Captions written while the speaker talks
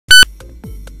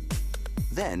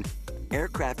Then,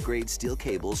 aircraft-grade steel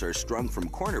cables are strung from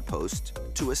corner posts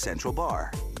to a central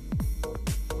bar.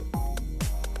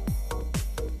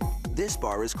 This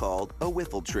bar is called a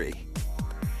whiffle tree.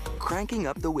 Cranking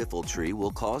up the whiffle tree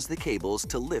will cause the cables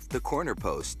to lift the corner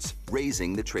posts,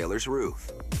 raising the trailer's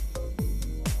roof.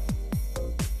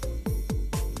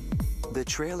 The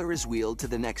trailer is wheeled to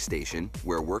the next station,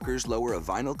 where workers lower a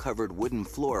vinyl-covered wooden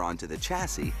floor onto the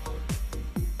chassis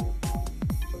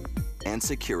and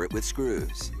secure it with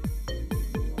screws.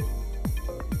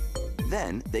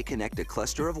 Then, they connect a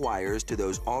cluster of wires to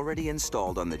those already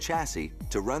installed on the chassis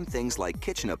to run things like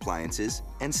kitchen appliances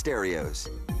and stereos.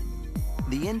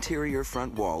 The interior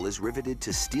front wall is riveted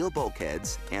to steel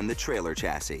bulkheads and the trailer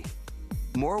chassis.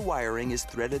 More wiring is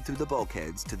threaded through the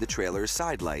bulkheads to the trailer's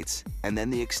side lights, and then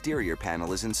the exterior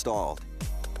panel is installed.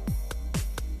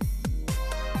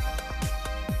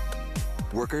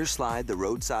 Workers slide the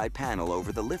roadside panel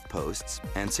over the lift posts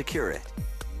and secure it.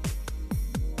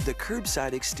 The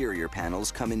curbside exterior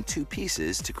panels come in two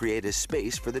pieces to create a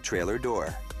space for the trailer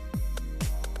door.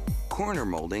 Corner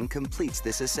molding completes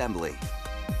this assembly.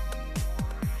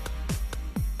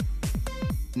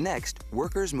 Next,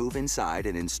 workers move inside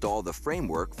and install the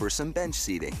framework for some bench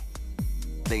seating.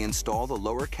 They install the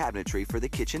lower cabinetry for the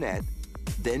kitchenette,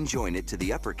 then join it to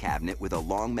the upper cabinet with a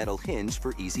long metal hinge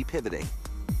for easy pivoting.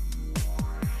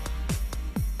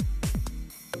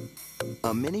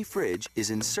 A mini fridge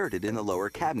is inserted in the lower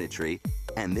cabinetry,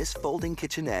 and this folding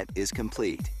kitchenette is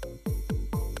complete.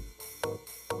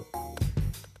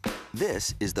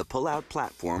 This is the pull-out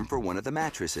platform for one of the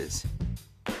mattresses.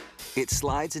 It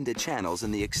slides into channels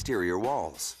in the exterior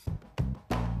walls.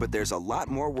 But there's a lot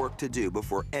more work to do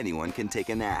before anyone can take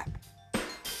a nap.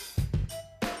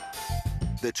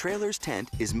 The trailer's tent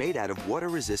is made out of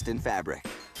water-resistant fabric.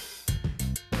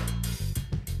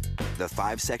 The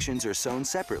 5 sections are sewn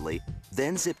separately,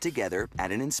 then zipped together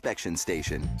at an inspection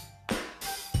station.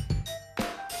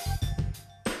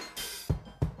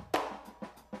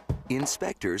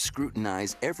 Inspectors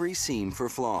scrutinize every seam for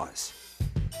flaws.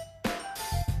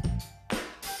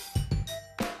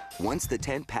 Once the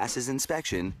tent passes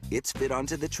inspection, it's fit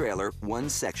onto the trailer one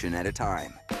section at a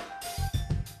time.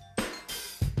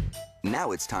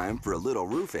 Now it's time for a little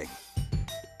roofing.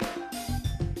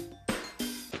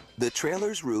 The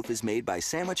trailer's roof is made by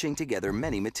sandwiching together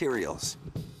many materials,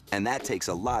 and that takes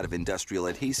a lot of industrial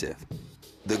adhesive.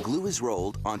 The glue is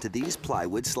rolled onto these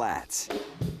plywood slats.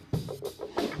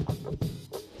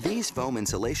 These foam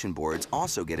insulation boards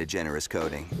also get a generous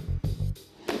coating.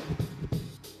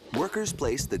 Workers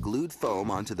place the glued foam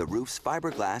onto the roof's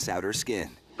fiberglass outer skin.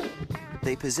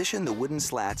 They position the wooden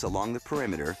slats along the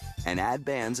perimeter and add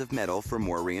bands of metal for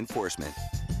more reinforcement.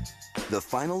 The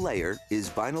final layer is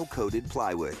vinyl-coated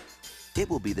plywood. It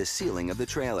will be the ceiling of the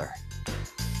trailer.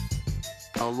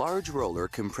 A large roller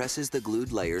compresses the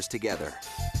glued layers together.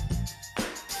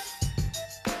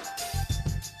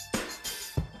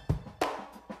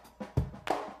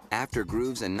 After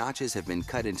grooves and notches have been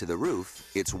cut into the roof,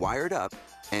 it's wired up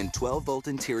and 12-volt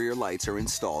interior lights are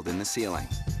installed in the ceiling.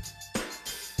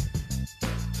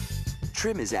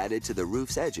 Trim is added to the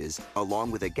roof's edges,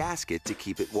 along with a gasket to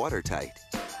keep it watertight.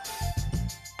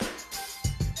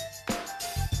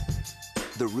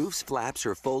 The roof's flaps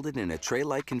are folded in a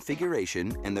tray-like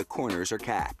configuration and the corners are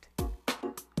capped.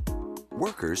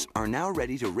 Workers are now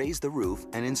ready to raise the roof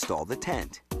and install the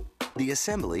tent. The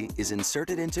assembly is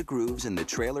inserted into grooves in the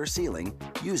trailer ceiling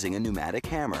using a pneumatic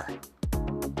hammer.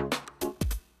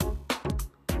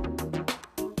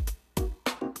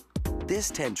 This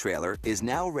tent trailer is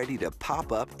now ready to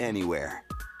pop up anywhere.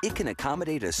 It can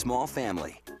accommodate a small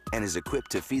family and is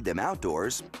equipped to feed them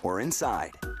outdoors or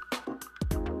inside.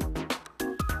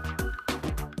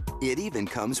 It even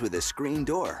comes with a screen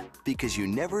door because you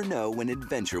never know when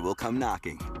adventure will come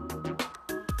knocking.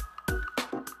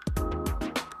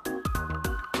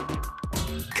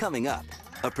 Coming up,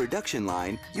 a production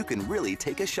line you can really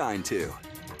take a shine to.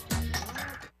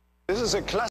 This is a classic